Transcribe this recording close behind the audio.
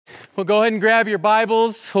Well, go ahead and grab your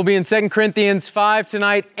Bibles. We'll be in 2 Corinthians 5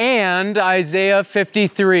 tonight and Isaiah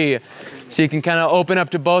 53. So you can kind of open up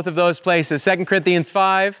to both of those places, 2 Corinthians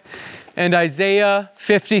 5 and Isaiah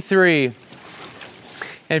 53. And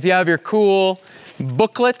if you have your cool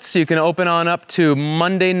booklets, you can open on up to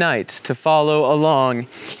Monday night to follow along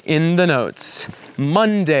in the notes.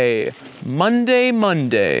 Monday.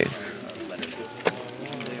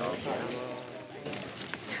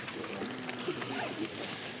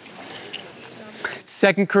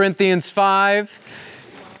 2 Corinthians 5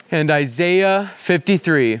 and Isaiah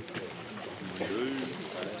 53.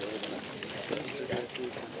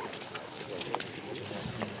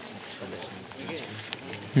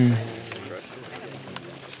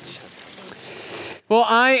 Well,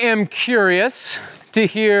 I am curious to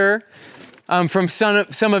hear from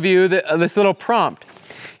some of you this little prompt.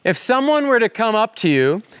 If someone were to come up to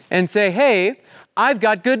you and say, hey, I've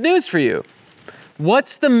got good news for you,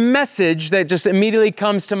 what's the message that just immediately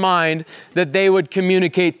comes to mind that they would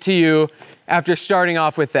communicate to you after starting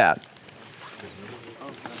off with that?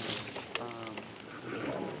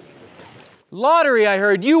 Lottery, I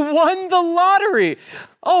heard. You won the lottery.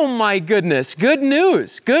 Oh my goodness. Good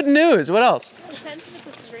news. Good news. What else? Depends if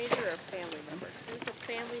it's a stranger or a family member. If it's a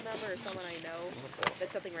family member or someone I know,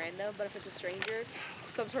 that's something random. But if it's a stranger,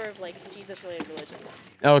 some sort of like Jesus-related religion.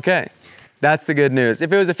 Okay. That's the good news.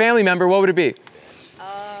 If it was a family member, what would it be?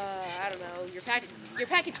 I don't know. Your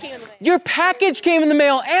package came in the mail. Your package came in the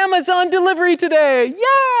mail. Amazon delivery today.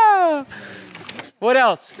 Yeah. What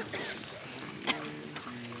else?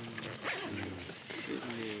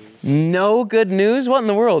 No good news? What in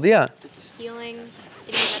the world? Yeah. Healing,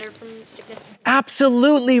 getting better from sickness.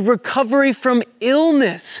 Absolutely. Recovery from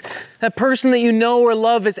illness. That person that you know or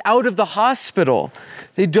love is out of the hospital.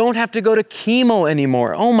 They don't have to go to chemo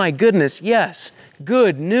anymore. Oh my goodness. Yes.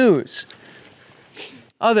 Good news.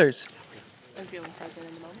 Others. I'm feeling present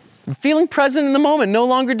in the moment. Feeling present in the moment. No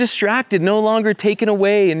longer distracted. No longer taken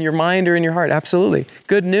away in your mind or in your heart. Absolutely.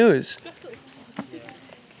 Good news.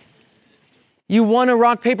 You won a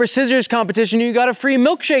rock, paper, scissors competition. You got a free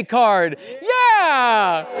milkshake card.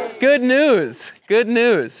 Yeah! Good news. Good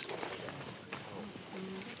news.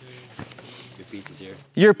 Your pizza's here.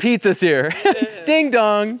 Your pizza's here. Ding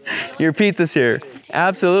dong. Your pizza's here.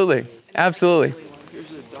 Absolutely. Absolutely.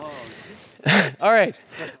 All right.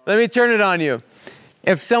 Let me turn it on you.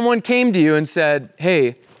 If someone came to you and said,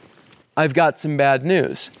 hey, I've got some bad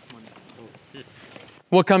news,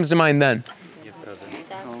 what comes to mind then?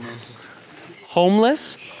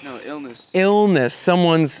 Homeless? No, illness. Illness.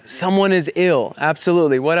 Someone is ill.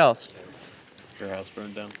 Absolutely. What else? Your house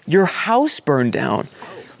burned down. Your house burned down.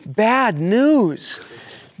 Bad news.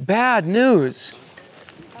 Bad news.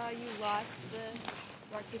 You lost the rock,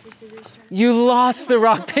 paper, scissors tournament. You lost the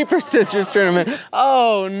rock, paper, scissors tournament.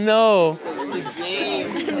 Oh, no.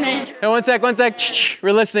 Hey, one sec. Shh,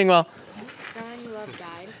 we're listening well. Someone you love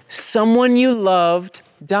died. Someone you loved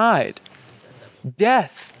died.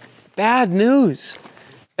 Death. Bad news.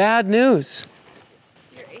 Bad news.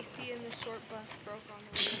 Your AC in the short bus broke on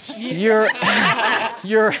the way.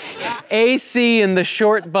 Your AC in the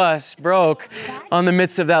short bus broke on the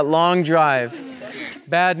midst of that long drive.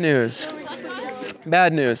 Bad news.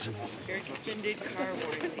 Bad news. Your extended car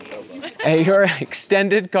warranty. Hey, your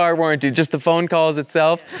extended car warranty, just the phone calls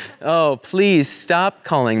itself. Oh, please stop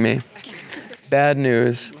calling me. Bad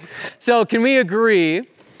news. So can we agree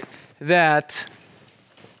that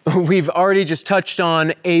we've already just touched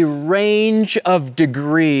on a range of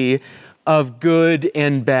degree of good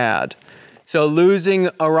and bad? So losing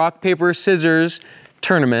a rock, paper, scissors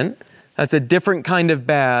tournament, that's a different kind of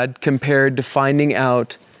bad compared to finding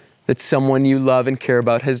out that someone you love and care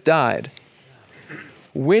about has died.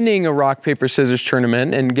 Winning a rock, paper, scissors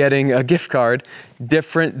tournament and getting a gift card,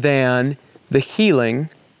 different than the healing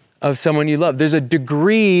of someone you love. There's a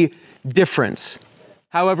degree difference.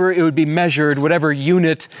 However it would be measured, whatever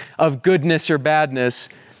unit of goodness or badness,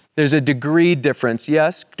 there's a degree difference.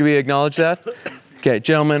 Yes? Do we acknowledge that? Okay,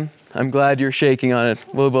 gentlemen, I'm glad you're shaking on it.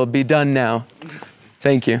 We'll be done now.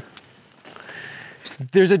 Thank you.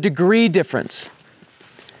 There's a degree difference.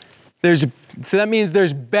 So that means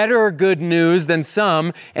there's better good news than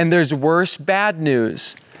some, and there's worse bad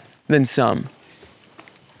news than some.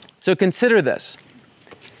 So consider this.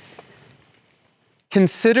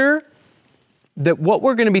 Consider that what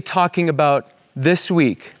we're going to be talking about this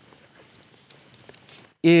week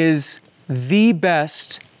is the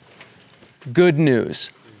best good news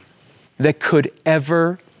that could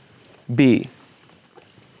ever be.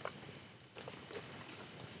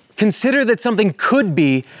 Consider that something could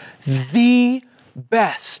be the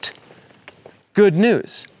best good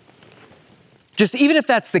news. just even if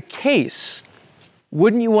that's the case,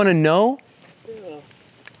 wouldn't you want to know?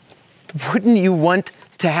 Wouldn't you want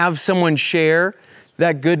to have someone share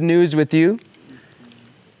that good news with you?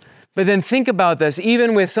 But then think about this,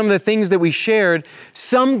 even with some of the things that we shared,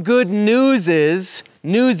 some good newsies,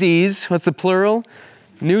 what's the plural?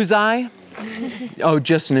 Newseye? Oh,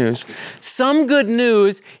 just news. Some good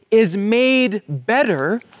news is made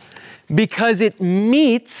better because it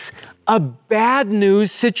meets a bad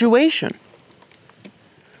news situation.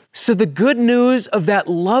 So the good news of that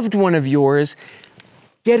loved one of yours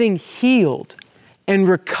getting healed and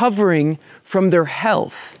recovering from their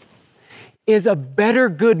health is a better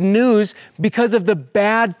good news because of the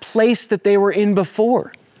bad place that they were in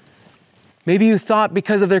before. Maybe you thought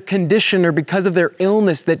because of their condition or because of their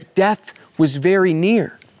illness that death was very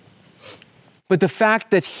near. But the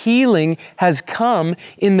fact that healing has come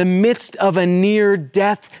in the midst of a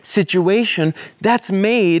near-death situation, that's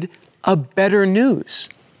made a better news.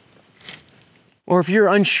 Or if you're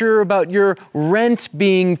unsure about your rent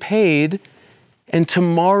being paid and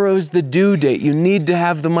tomorrow's the due date, you need to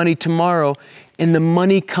have the money tomorrow, and the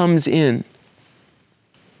money comes in.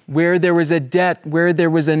 Where there was a debt, where there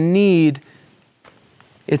was a need,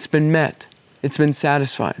 it's been met. It's been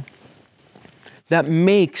satisfied. That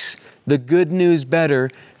makes the good news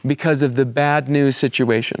better because of the bad news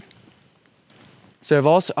situation. So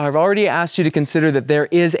I've already asked you to consider that there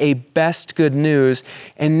is a best good news,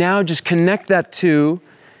 and now just connect that to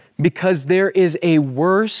because there is a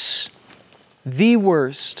worse, the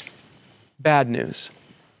worst bad news.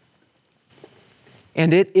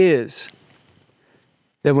 And it is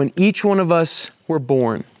that when each one of us were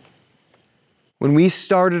born, when we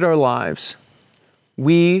started our lives,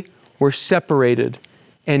 we were separated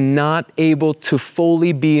and not able to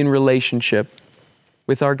fully be in relationship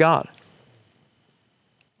with our God,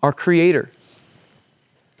 our Creator.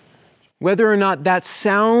 Whether or not that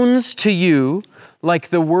sounds to you like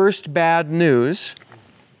the worst bad news,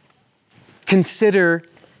 consider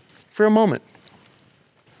for a moment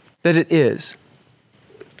that it is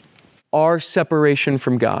our separation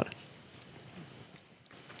from God.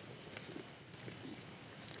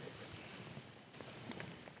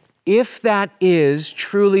 If that is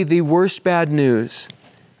truly the worst bad news,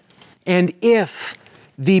 and if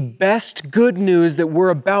the best good news that we're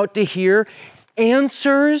about to hear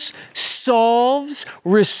answers, solves,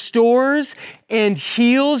 restores, and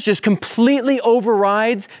heals, just completely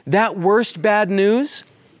overrides that worst bad news,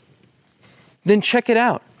 then check it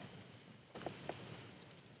out.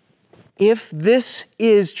 If this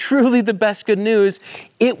is truly the best good news,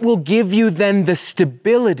 it will give you then the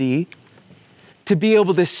stability to be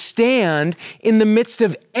able to stand in the midst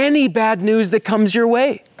of any bad news that comes your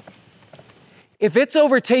way. If it's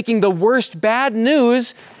overtaking the worst bad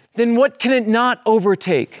news, then what can it not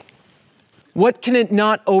overtake? What can it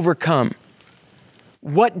not overcome?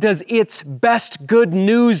 What does its best good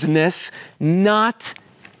newsness not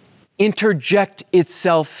interject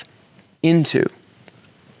itself into?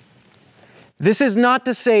 This is not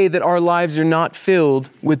to say that our lives are not filled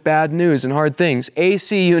with bad news and hard things.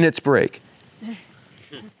 AC units break.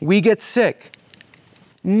 We get sick.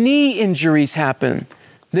 Knee injuries happen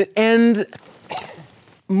that end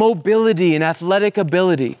mobility and athletic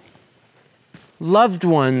ability. Loved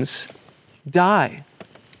ones die.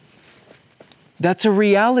 That's a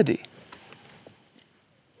reality.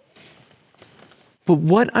 But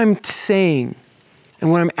what I'm saying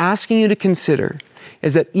and what I'm asking you to consider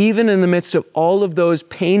is that even in the midst of all of those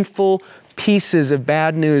painful pieces of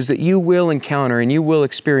bad news that you will encounter and you will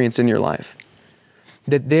experience in your life,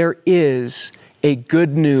 that there is a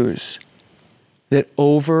good news that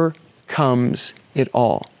overcomes it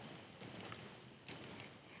all.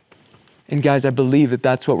 And guys, I believe that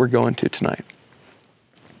that's what we're going to tonight.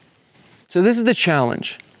 So this is the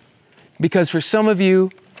challenge, because for some of you,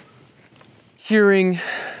 hearing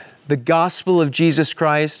the gospel of Jesus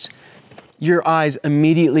Christ, your eyes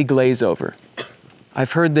immediately glaze over.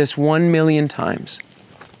 I've heard this 1 million times.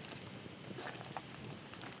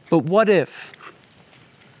 But what if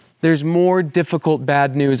there's more difficult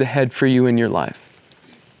bad news ahead for you in your life?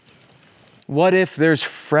 What if there's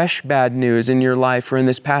fresh bad news in your life or in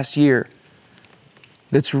this past year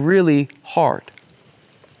that's really hard?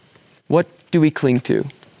 What do we cling to?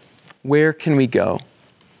 Where can we go?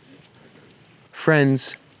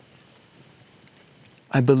 Friends,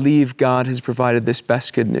 I believe God has provided this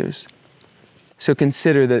best good news. So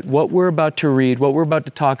consider that what we're about to read, what we're about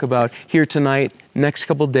to talk about here tonight, next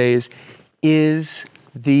couple days, is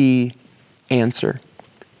the answer,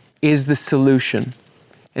 is the solution,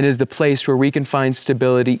 and is the place where we can find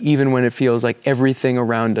stability even when it feels like everything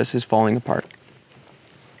around us is falling apart.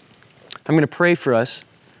 I'm going to pray for us.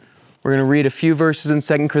 We're going to read a few verses in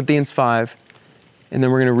 2 Corinthians 5, and then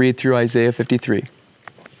we're going to read through Isaiah 53.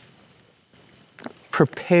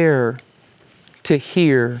 Prepare to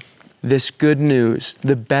hear this good news,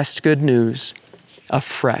 the best good news,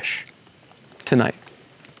 afresh tonight.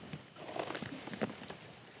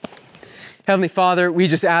 Heavenly Father, we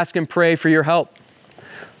just ask and pray for your help.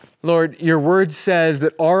 Lord, your word says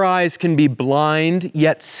that our eyes can be blind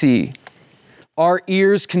yet see. Our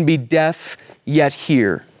ears can be deaf yet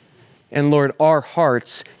hear. And Lord, our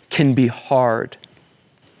hearts can be hard.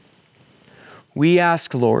 We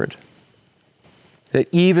ask, Lord, that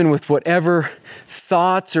even with whatever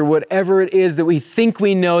thoughts or whatever it is that we think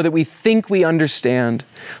we know, that we think we understand,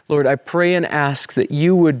 Lord, I pray and ask that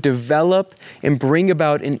you would develop and bring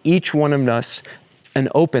about in each one of us an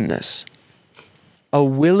openness, a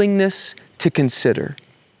willingness to consider.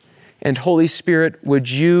 And Holy Spirit, would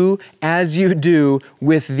you, as you do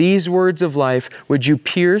with these words of life, would you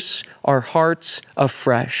pierce our hearts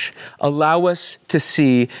afresh, allow us to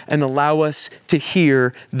see and allow us to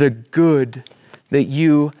hear the good that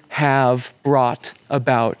you have brought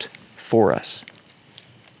about for us.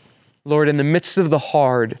 Lord, in the midst of the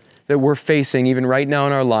hard that we're facing, even right now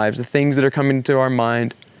in our lives, the things that are coming to our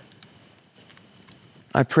mind,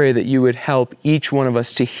 I pray that you would help each one of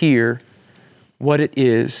us to hear what it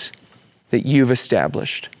is that you've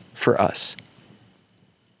established for us.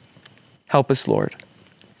 Help us, Lord.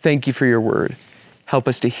 Thank you for your word. Help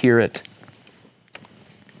us to hear it.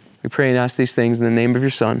 We pray and ask these things in the name of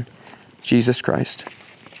your Son, Jesus Christ.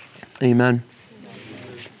 Amen.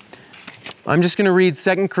 I'm just going to read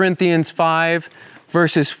 2 Corinthians 5,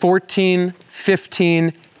 verses 14,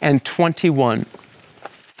 15, and 21.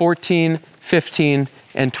 14, 15,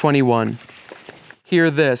 and 21. Hear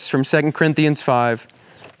this from 2 Corinthians 5,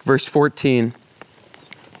 verse 14.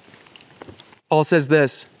 Paul says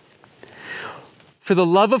this, "For the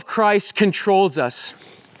love of Christ controls us,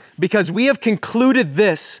 because we have concluded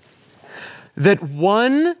this, that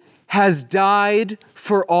one has died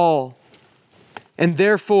for all, and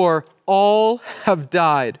therefore all have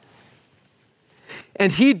died.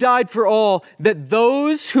 And he died for all, that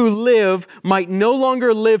those who live might no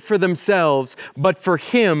longer live for themselves, but for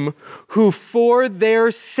him who for their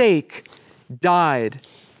sake died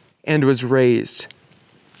and was raised."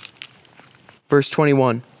 Verse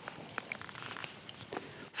 21.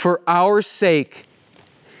 "For our sake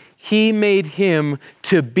he made him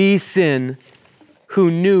to be sin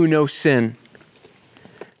who knew no sin,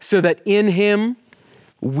 so that in him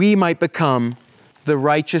we might become the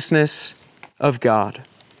righteousness of God."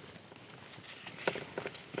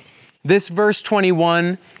 This verse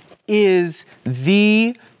 21 is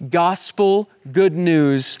the gospel good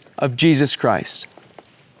news of Jesus Christ.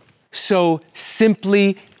 So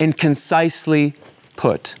simply and concisely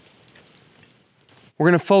put. We're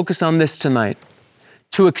going to focus on this tonight.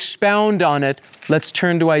 To expound on it, let's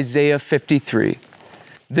turn to Isaiah 53.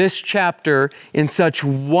 This chapter, in such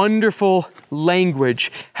wonderful language,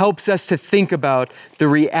 helps us to think about the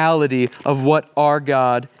reality of what our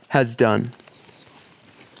God has done.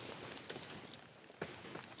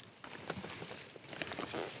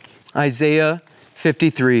 Isaiah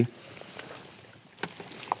 53.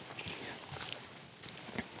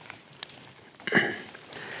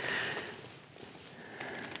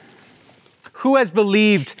 "Who has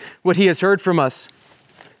believed what he has heard from us?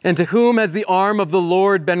 And to whom has the arm of the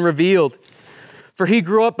Lord been revealed? For he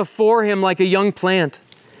grew up before him like a young plant,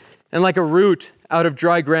 and like a root out of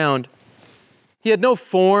dry ground. He had no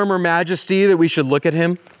form or majesty that we should look at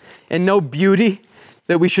him, and no beauty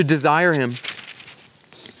that we should desire him.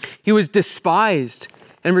 He was despised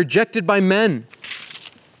and rejected by men,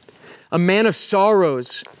 a man of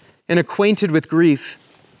sorrows and acquainted with grief.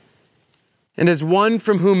 And as one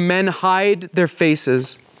from whom men hide their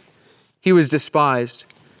faces, he was despised,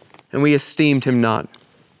 and we esteemed him not.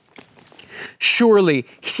 Surely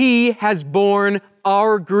he has borne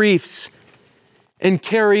our griefs and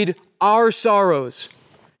carried our sorrows.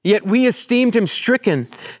 Yet we esteemed him stricken,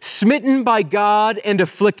 smitten by God, and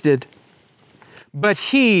afflicted. But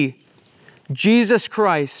he, Jesus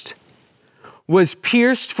Christ, was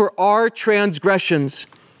pierced for our transgressions.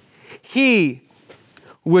 He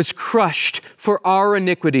was crushed for our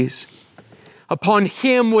iniquities. Upon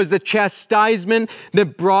him was the chastisement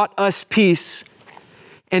that brought us peace,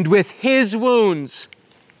 and with his wounds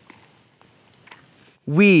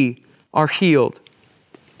we are healed.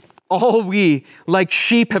 All we, like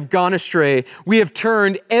sheep, have gone astray. We have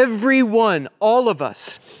turned every one, all of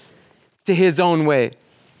us, to his own way.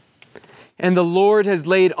 And the Lord has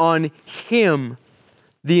laid on him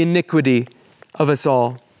the iniquity of us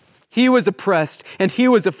all. He was oppressed and he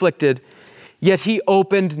was afflicted, yet he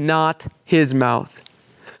opened not his mouth.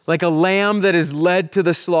 Like a lamb that is led to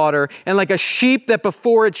the slaughter, and like a sheep that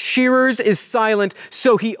before its shearers is silent,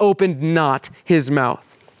 so he opened not his mouth.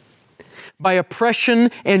 By oppression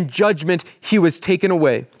and judgment he was taken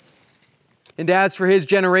away. And as for his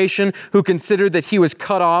generation, who considered that he was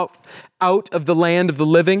cut off out of the land of the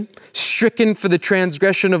living, stricken for the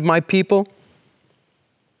transgression of my people,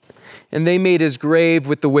 and they made his grave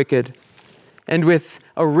with the wicked, and with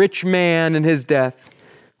a rich man in his death,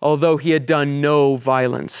 although he had done no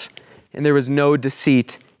violence, and there was no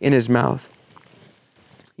deceit in his mouth.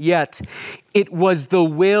 Yet it was the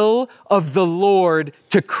will of the Lord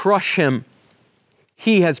to crush him.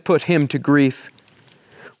 He has put him to grief.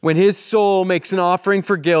 When his soul makes an offering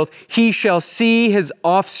for guilt, he shall see his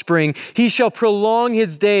offspring. He shall prolong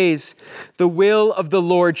his days. The will of the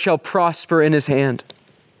Lord shall prosper in his hand.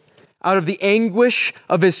 Out of the anguish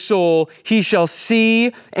of his soul, he shall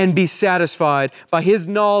see and be satisfied. By his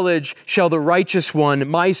knowledge shall the righteous one,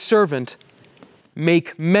 my servant,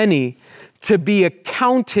 make many to be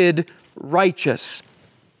accounted righteous,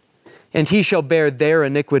 and he shall bear their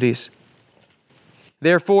iniquities.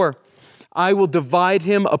 Therefore, I will divide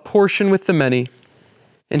him a portion with the many,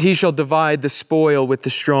 and he shall divide the spoil with the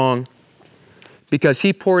strong, because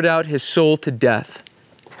he poured out his soul to death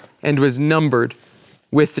and was numbered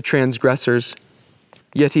with the transgressors.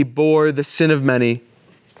 Yet he bore the sin of many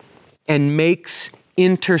and makes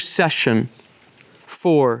intercession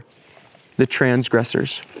for the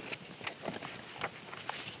transgressors.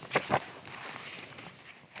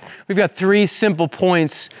 We've got 3 simple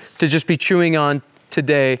points to just be chewing on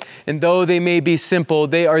today. And though they may be simple,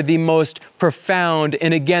 they are the most profound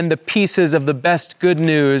and again, the pieces of the best good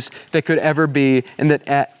news that could ever be and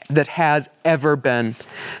that has ever been.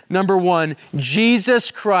 Number 1, Jesus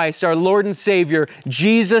Christ, our Lord and Savior,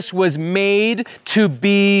 Jesus was made to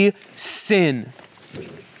be sin.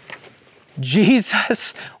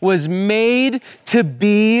 Jesus was made to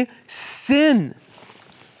be sin.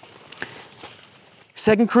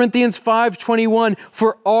 2 Corinthians 5:21,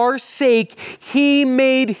 for our sake he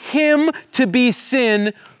made him to be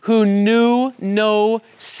sin who knew no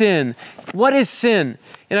sin. What is sin?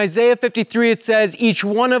 In Isaiah 53 it says, each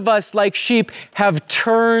one of us like sheep have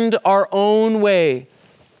turned our own way.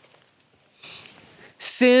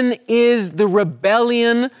 Sin is the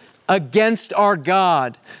rebellion against our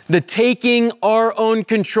God, the taking our own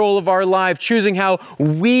control of our life, choosing how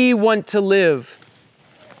we want to live.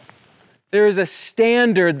 There is a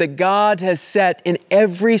standard that God has set, and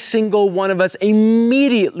every single one of us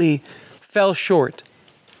immediately fell short.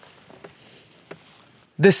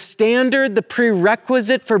 The standard, the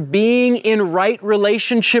prerequisite for being in right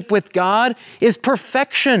relationship with God is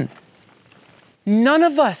perfection. None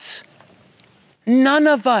of us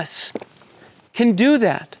can do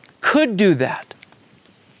that, could do that.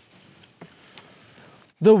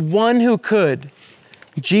 The one who could,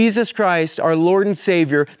 Jesus Christ, our Lord and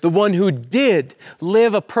Savior, the one who did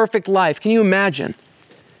live a perfect life. Can you imagine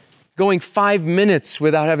going 5 minutes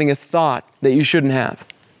without having a thought that you shouldn't have?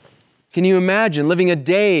 Can you imagine living a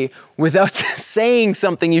day without saying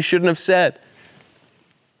something you shouldn't have said?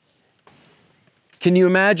 Can you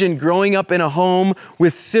imagine growing up in a home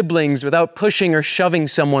with siblings without pushing or shoving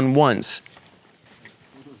someone once?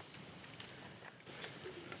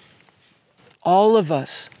 All of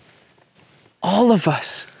us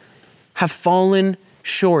have fallen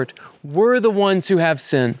short. We're the ones who have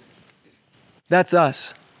sin. That's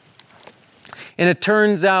us. And it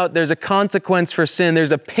turns out there's a consequence for sin.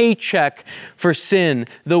 There's a paycheck for sin.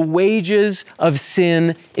 The wages of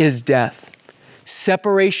sin is death,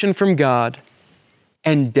 separation from God,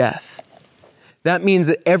 and death. That means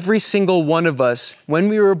that every single one of us, when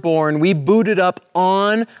we were born, we booted up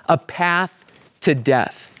on a path to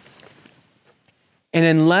death. And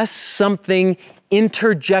unless something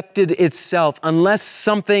interjected itself, unless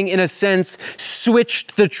something, in a sense,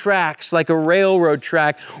 switched the tracks like a railroad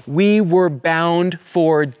track, we were bound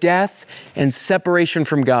for death and separation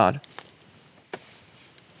from God.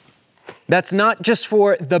 That's not just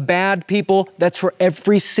for the bad people, that's for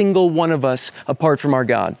every single one of us apart from our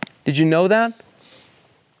God. Did you know that?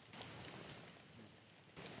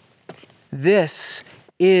 This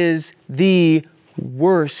is the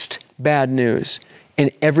worst bad news. And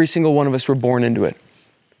every single one of us were born into it.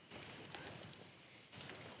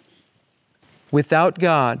 Without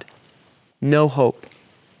God, no hope.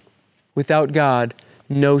 Without God,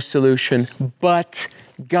 no solution. But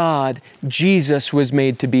God, Jesus was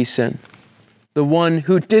made to be sin. The one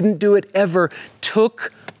who didn't do it ever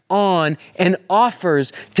took on and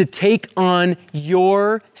offers to take on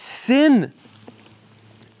your sin.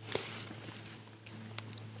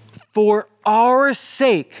 For our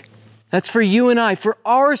sake, that's for you and I, for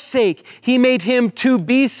our sake, he made him to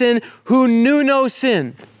be sin who knew no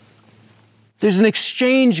sin. There's an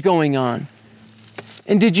exchange going on.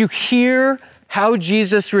 And did you hear how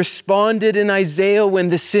Jesus responded in Isaiah when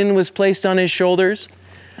the sin was placed on his shoulders?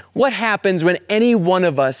 What happens when any one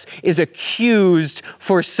of us is accused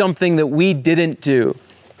for something that we didn't do?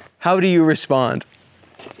 How do you respond?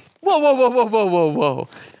 Whoa, whoa, whoa, whoa, whoa, whoa, whoa.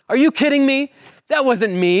 Are you kidding me? That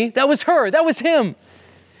wasn't me. That was her. That was him.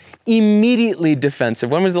 Immediately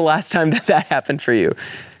defensive. When was the last time that happened for you?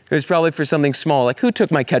 It was probably for something small, like who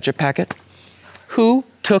took my ketchup packet? Who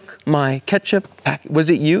took my ketchup packet? Was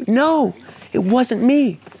it you? No, it wasn't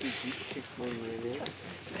me.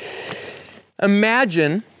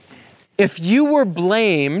 Imagine if you were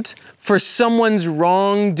blamed for someone's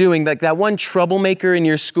wrongdoing, like that one troublemaker in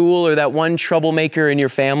your school or that one troublemaker in your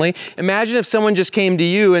family. Imagine if someone just came to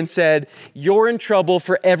you and said, you're in trouble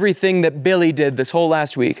for everything that Billy did this whole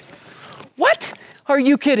last week. What? Are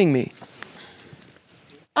you kidding me?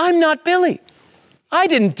 I'm not Billy. I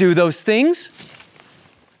didn't do those things.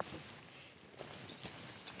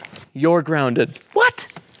 You're grounded. What?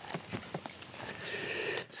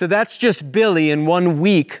 So that's just Billy in 1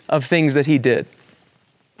 week of things that he did.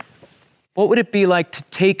 What would it be like to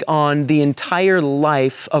take on the entire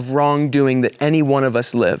life of wrongdoing that any one of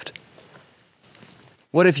us lived?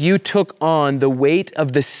 What if you took on the weight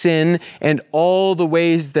of the sin and all the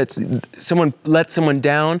ways that someone let someone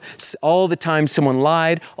down, all the time someone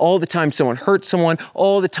lied, all the time someone hurt someone,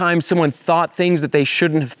 all the time someone thought things that they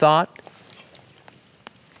shouldn't have thought?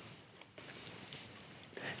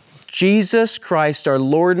 Jesus Christ, our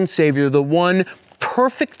Lord and Savior, the one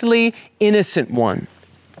perfectly innocent one,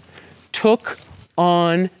 took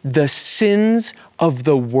on the sins of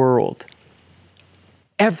the world.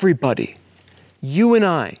 Everybody, you and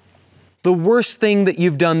I, the worst thing that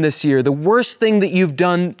you've done this year, the worst thing that you've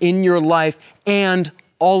done in your life, and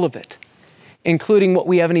all of it, including what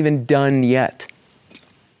we haven't even done yet.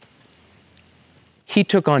 He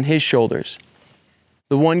took on his shoulders.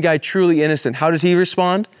 The one guy truly innocent. How did he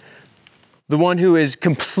respond? The one who is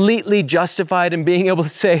completely justified in being able to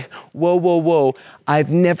say, whoa, whoa, whoa, I've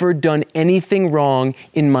never done anything wrong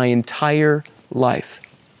in my entire life.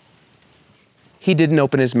 He didn't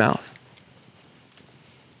open his mouth.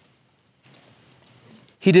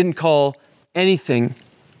 He didn't call anything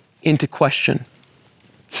into question.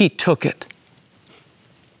 He took it.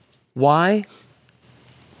 Why?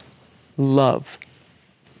 Love.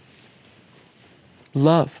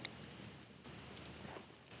 Love.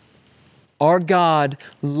 Our God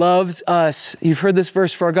loves us. You've heard this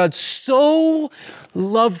verse, for our God so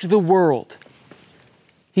loved the world,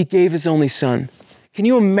 he gave his only son. Can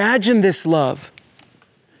you imagine this love?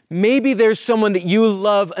 Maybe there's someone that you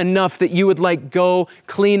love enough that you would go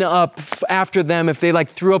clean up after them if they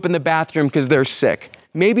threw up in the bathroom because they're sick.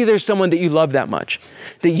 Maybe there's someone that you love that much,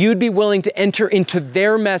 that you'd be willing to enter into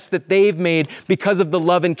their mess that they've made because of the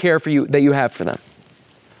love and care for you that you have for them.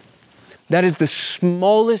 That is the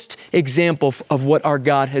smallest example of what our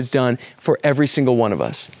God has done for every single one of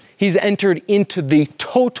us. He's entered into the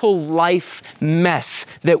total life mess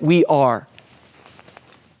that we are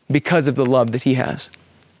because of the love that he has.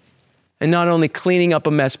 And not only cleaning up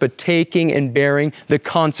a mess, but taking and bearing the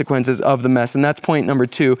consequences of the mess. And that's point number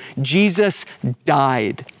 2. Jesus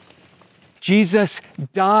died. Jesus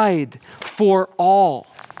died for all.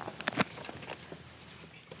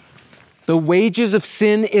 The wages of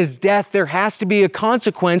sin is death. There has to be a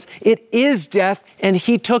consequence. It is death, and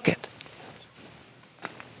he took it.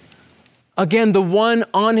 Again, the one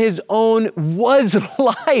on his own was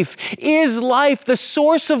life, is life, the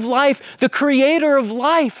source of life, the creator of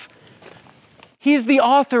life. He's the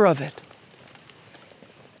author of it.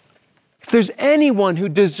 If there's anyone who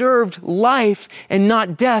deserved life and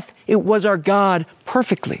not death, it was our God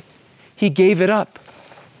perfectly. He gave it up.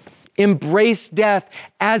 Embraced death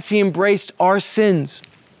as he embraced our sins.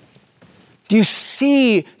 Do you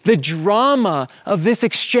see the drama of this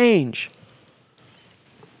exchange?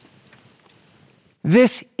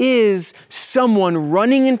 This is someone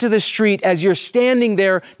running into the street as you're standing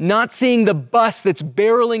there, not seeing the bus that's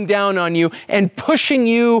barreling down on you and pushing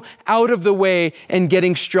you out of the way and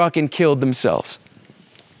getting struck and killed themselves.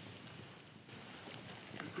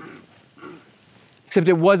 Except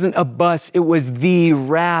it wasn't a bus, it was the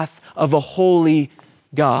wrath of a holy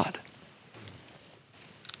God.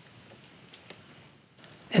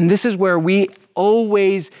 And this is where we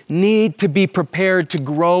always need to be prepared to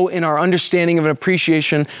grow in our understanding of an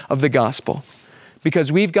appreciation of the gospel.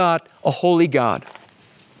 Because we've got a holy God,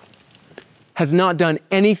 has not done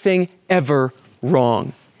anything ever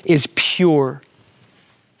wrong, is pure.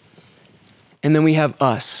 And then we have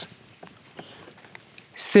us.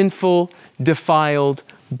 Sinful, defiled,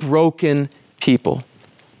 broken people.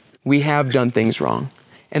 We have done things wrong.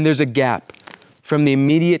 And there's a gap. From the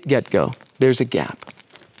immediate get-go, there's a gap.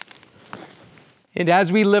 And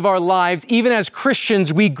as we live our lives, even as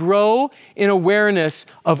Christians, we grow in awareness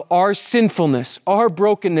of our sinfulness, our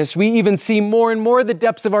brokenness. We even see more and more the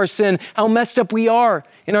depths of our sin, how messed up we are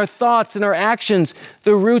in our thoughts and our actions.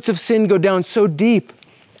 The roots of sin go down so deep.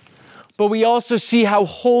 But we also see how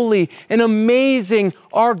holy and amazing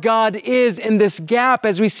our God is in this gap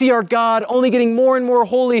as we see our God only getting more and more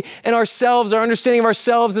holy and ourselves, our understanding of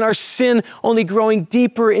ourselves and our sin only growing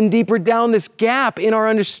deeper and deeper down. This gap in our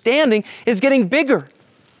understanding is getting bigger.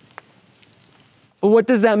 But what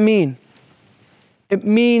does that mean? It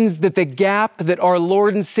means that the gap that our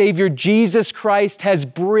Lord and Savior Jesus Christ has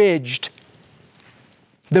bridged,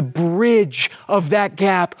 the bridge of that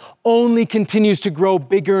gap only continues to grow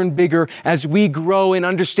bigger and bigger as we grow in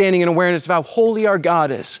understanding and awareness of how holy our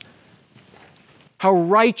God is, how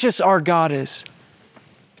righteous our God is,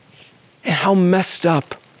 and how messed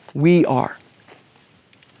up we are.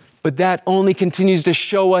 But that only continues to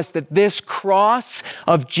show us that this cross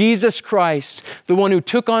of Jesus Christ, the one who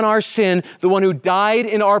took on our sin, the one who died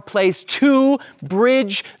in our place to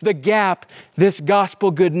bridge the gap, this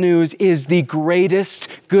gospel good news is the greatest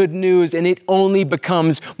good news, and it only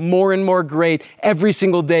becomes more and more great every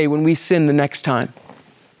single day when we sin the next time.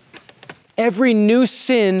 Every new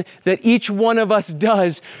sin that each one of us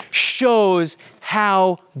does shows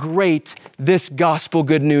how great this gospel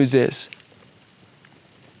good news is.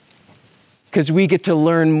 Because we get to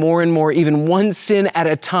learn more and more, even one sin at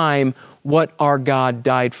a time, what our God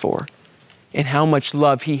died for and how much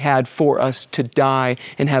love He had for us to die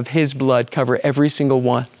and have His blood cover every single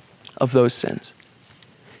one of those sins.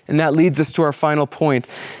 And that leads us to our final point.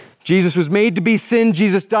 Jesus was made to be sin,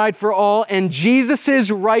 Jesus died for all, and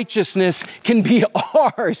Jesus' righteousness can be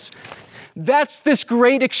ours. That's this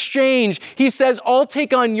great exchange. He says, I'll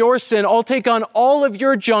take on your sin, I'll take on all of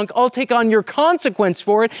your junk, I'll take on your consequence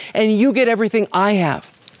for it, and you get everything I have.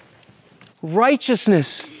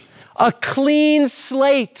 Righteousness, a clean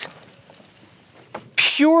slate,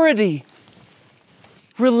 purity,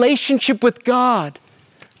 relationship with God.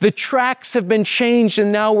 The tracks have been changed,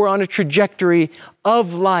 and now we're on a trajectory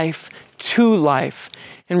of life to life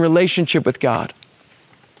in relationship with God.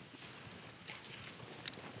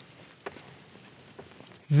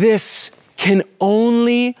 This can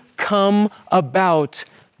only come about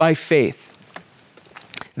by faith.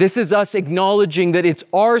 This is us acknowledging that it's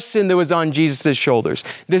our sin that was on Jesus' shoulders.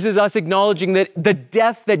 This is us acknowledging that the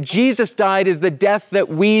death that Jesus died is the death that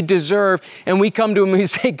we deserve. And we come to Him and we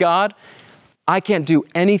say, God, I can't do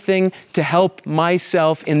anything to help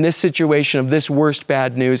myself in this situation of this worst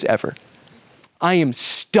bad news ever. I am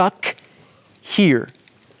stuck here.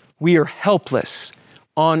 We are helpless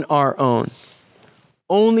on our own.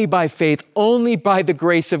 Only by faith, only by the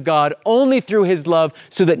grace of God, only through His love,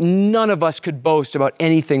 so that none of us could boast about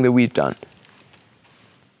anything that we've done.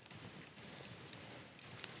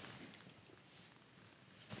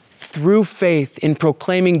 Through faith in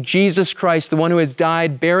proclaiming Jesus Christ, the one who has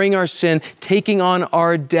died, bearing our sin, taking on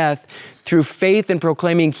our death, through faith in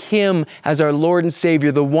proclaiming Him as our Lord and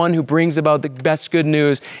Savior, the one who brings about the best good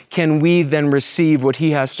news, can we then receive what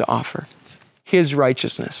He has to offer, His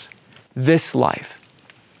righteousness, this life.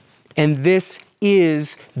 And this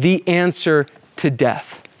is the answer to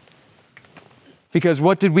death. Because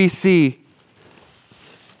what did we see?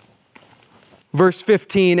 Verse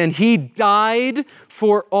 15, and He died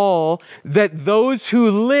for all, that those who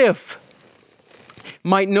live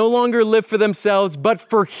might no longer live for themselves, but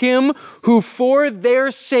for Him who for their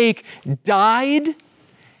sake died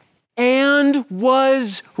and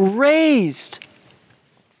was raised.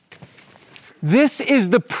 This is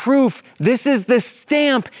the proof, this is the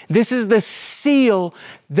stamp, this is the seal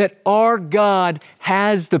that our God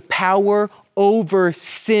has the power over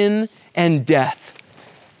sin and death.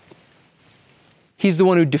 He's the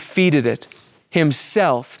one who defeated it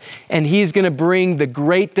Himself, and He's going to bring the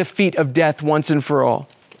great defeat of death once and for all.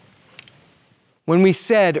 When we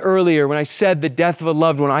said earlier, when I said the death of a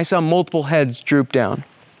loved one, I saw multiple heads droop down.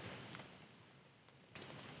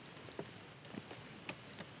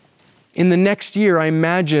 In the next year, I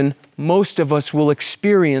imagine most of us will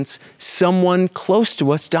experience someone close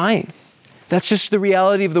to us dying. That's just the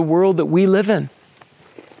reality of the world that we live in.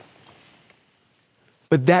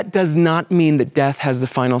 But that does not mean that death has the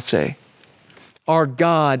final say. Our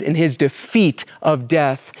God and His defeat of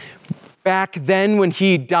death, back then when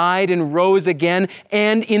He died and rose again,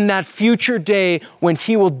 and in that future day when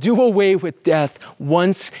He will do away with death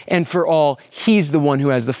once and for all, He's the one who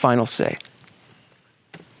has the final say.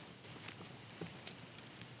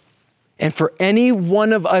 And for any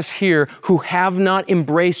one of us here who have not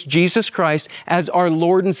embraced Jesus Christ as our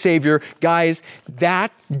Lord and Savior, guys,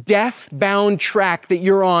 that death-bound track that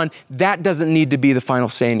you're on, that doesn't need to be the final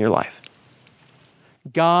say in your life.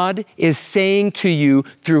 God is saying to you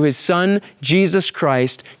through His Son, Jesus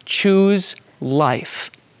Christ, choose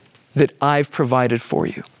life that I've provided for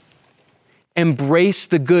you. Embrace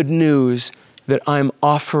the good news that I'm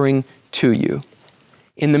offering to you.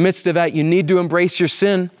 In the midst of that, you need to embrace your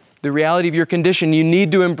sin, the reality of your condition. You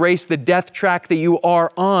need to embrace the death track that you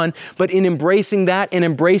are on. But in embracing that and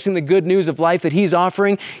embracing the good news of life that He's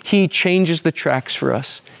offering, He changes the tracks for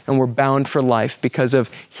us. And we're bound for life because of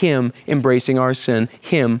Him embracing our sin,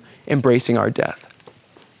 Him embracing our death.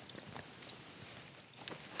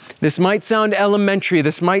 This might sound elementary.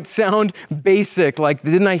 This might sound basic. Like,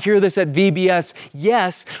 didn't I hear this at VBS?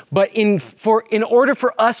 Yes, but in order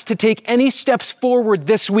for us to take any steps forward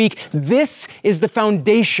this week, this is the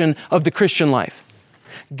foundation of the Christian life.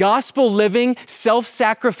 Gospel living,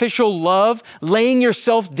 self-sacrificial love, laying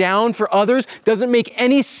yourself down for others doesn't make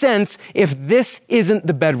any sense if this isn't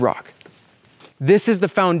the bedrock. This is the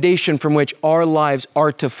foundation from which our lives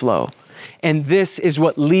are to flow. And this is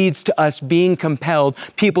what leads to us being compelled,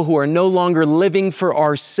 people who are no longer living for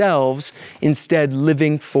ourselves, instead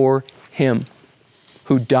living for Him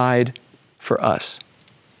who died for us.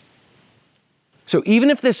 So even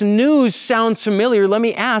if this news sounds familiar, let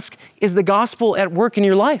me ask, is the gospel at work in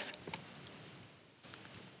your life?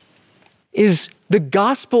 Is the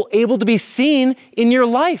gospel able to be seen in your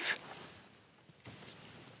life?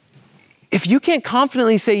 If you can't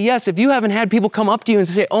confidently say yes, if you haven't had people come up to you and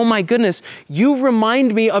say, oh my goodness, you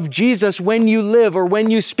remind me of Jesus when you live or when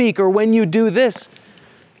you speak or when you do this,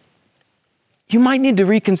 you might need to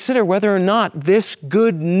reconsider whether or not this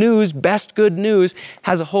good news, best good news,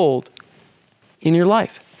 has a hold in your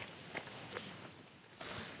life.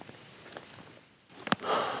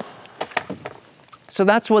 So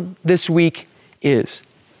that's what this week is.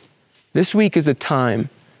 This week is a time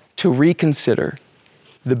to reconsider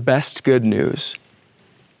the best good news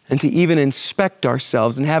and to even inspect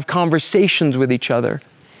ourselves and have conversations with each other.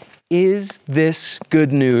 Is this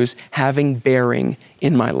good news having bearing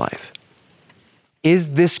in my life?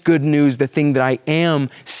 Is this good news the thing that I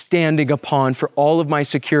am standing upon for all of my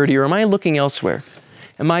security, or am I looking elsewhere?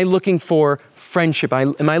 Am I looking for friendship?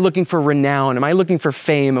 Am I looking for renown? Am I looking for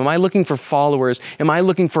fame? Am I looking for followers? Am I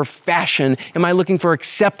looking for fashion? Am I looking for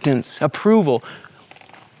acceptance, approval?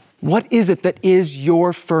 What is it that is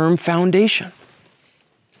your firm foundation?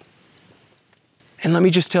 And let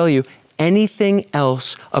me just tell you, anything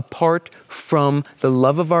else apart from the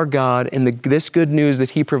love of our God and this good news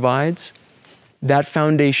that He provides, that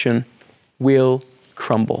foundation will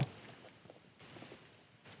crumble.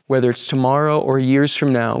 Whether it's tomorrow or years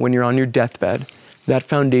from now, when you're on your deathbed, that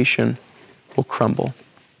foundation will crumble.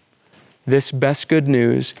 This best good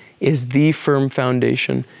news is the firm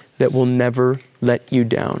foundation that will never let you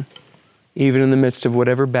down, even in the midst of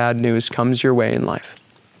whatever bad news comes your way in life.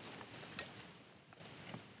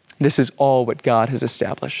 This is all what God has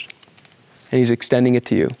established, and He's extending it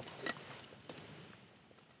to you.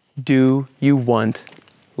 Do you want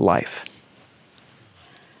life?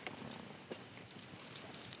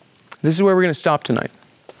 This is where we're going to stop tonight,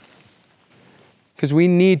 because we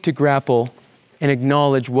need to grapple and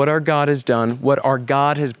acknowledge what our God has done, what our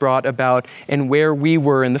God has brought about, and where we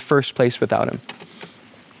were in the first place without Him.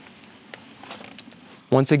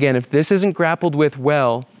 Once again, if this isn't grappled with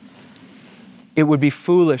well, it would be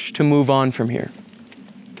foolish to move on from here.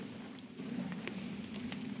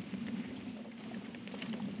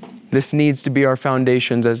 This needs to be our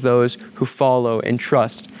foundations as those who follow and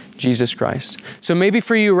trust Jesus Christ. So maybe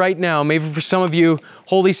for you right now, maybe for some of you,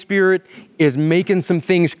 Holy Spirit is making some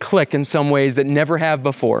things click in some ways that never have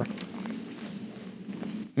before.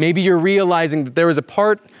 Maybe you're realizing that there was a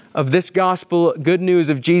part of this gospel, good news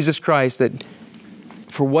of Jesus Christ, that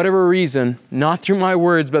for whatever reason, not through my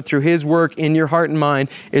words, but through His work in your heart and mind,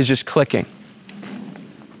 is just clicking.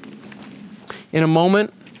 In a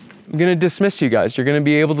moment, I'm going to dismiss you guys. You're going to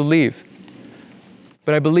be able to leave.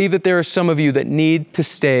 But I believe that there are some of you that need to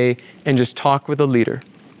stay and just talk with a leader,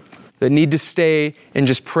 that need to stay and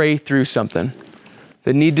just pray through something,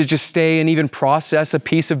 that need to just stay and even process a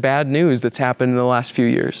piece of bad news that's happened in the last few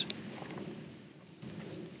years.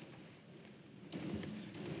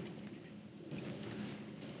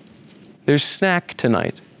 There's snack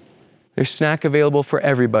tonight. There's snack available for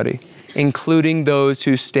everybody, including those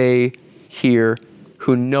who stay here,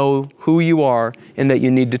 who know who you are and that you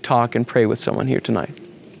need to talk and pray with someone here tonight.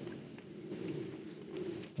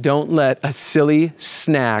 Don't let a silly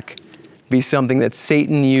snack be something that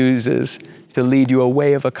Satan uses to lead you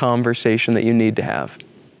away of a conversation that you need to have.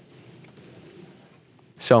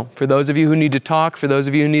 So for those of you who need to talk, for those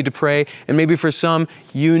of you who need to pray, and maybe for some,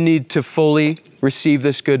 you need to fully receive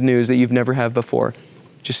this good news that you've never had before,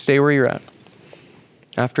 just stay where you're at.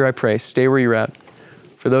 After I pray, stay where you're at.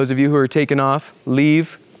 For those of you who are taken off,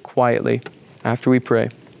 leave quietly after we pray.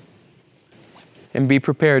 And be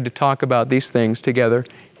prepared to talk about these things together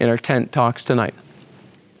in our tent talks tonight.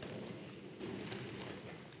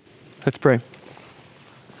 Let's pray.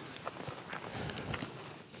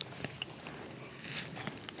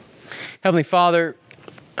 Heavenly Father,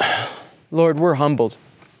 Lord, we're humbled.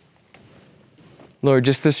 Lord,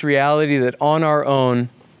 just this reality that on our own,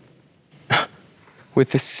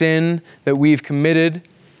 with the sin that we've committed,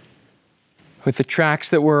 with the tracks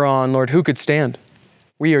that we're on, Lord, who could stand?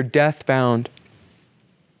 We are death-bound.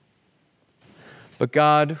 But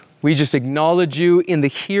God, we just acknowledge you in the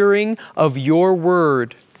hearing of your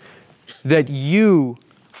word that you,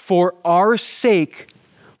 for our sake,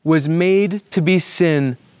 was made to be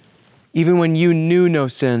sin, even when you knew no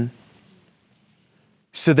sin,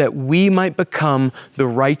 so that we might become the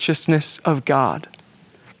righteousness of God.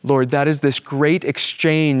 Lord, that is this great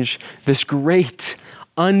exchange, this great,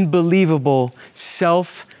 unbelievable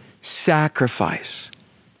self-sacrifice.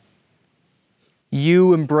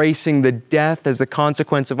 You embracing the death as the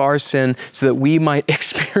consequence of our sin so that we might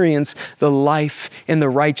experience the life and the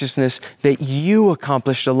righteousness that you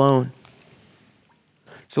accomplished alone.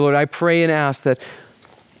 So Lord, I pray and ask that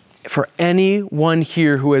for anyone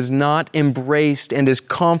here who has not embraced and is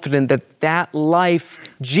confident that that life,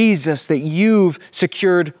 Jesus, that you've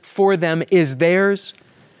secured for them is theirs,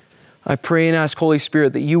 I pray and ask, Holy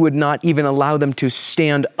Spirit, that you would not even allow them to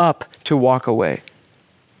stand up to walk away,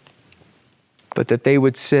 but that they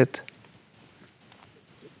would sit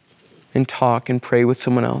and talk and pray with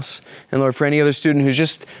someone else. And Lord, for any other student who's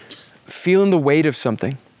just feeling the weight of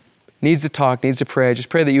something, needs to talk, needs to pray, I just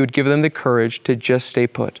pray that you would give them the courage to just stay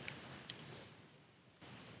put.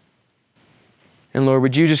 And Lord,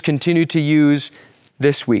 would you just continue to use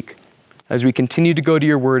this week as we continue to go to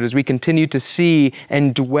your word, as we continue to see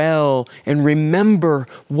and dwell and remember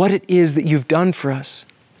what it is that you've done for us.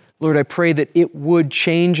 Lord, I pray that it would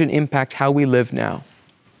change and impact how we live now.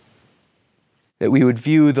 That we would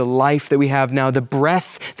view the life that we have now, the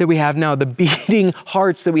breath that we have now, the beating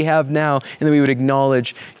hearts that we have now, and that we would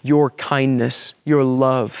acknowledge your kindness, your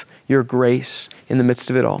love, your grace in the midst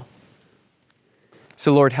of it all.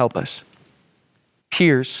 So Lord, help us.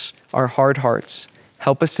 Pierce our hard hearts.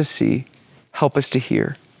 Help us to see, help us to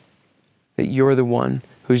hear that you're the one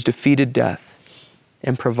who's defeated death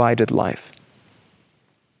and provided life.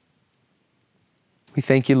 We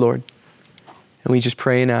thank you, Lord, and we just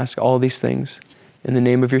pray and ask all these things in the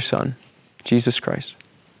name of your Son, Jesus Christ.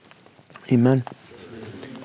 Amen.